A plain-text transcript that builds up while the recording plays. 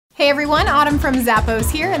Hey everyone, Autumn from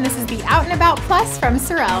Zappos here, and this is the Out and About Plus from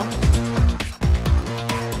SOREL.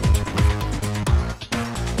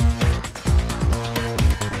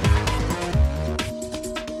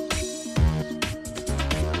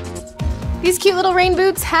 These cute little rain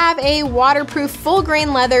boots have a waterproof full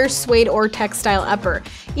grain leather, suede, or textile upper.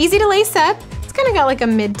 Easy to lace up. It's kind of got like a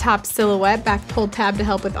mid-top silhouette, back pull tab to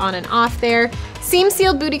help with on and off there. Seam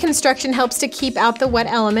sealed bootie construction helps to keep out the wet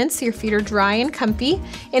elements so your feet are dry and comfy.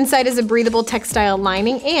 Inside is a breathable textile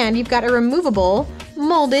lining, and you've got a removable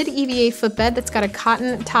molded EVA footbed that's got a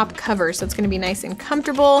cotton top cover, so it's going to be nice and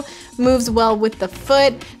comfortable, moves well with the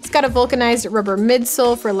foot. It's got a vulcanized rubber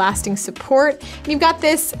midsole for lasting support. And you've got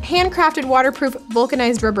this handcrafted waterproof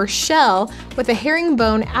vulcanized rubber shell with a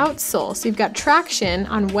herringbone outsole, so you've got traction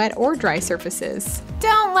on wet or dry surfaces.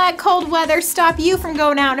 Don't let cold weather stop you from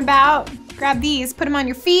going out and about. Grab these, put them on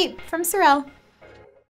your feet from SOREL.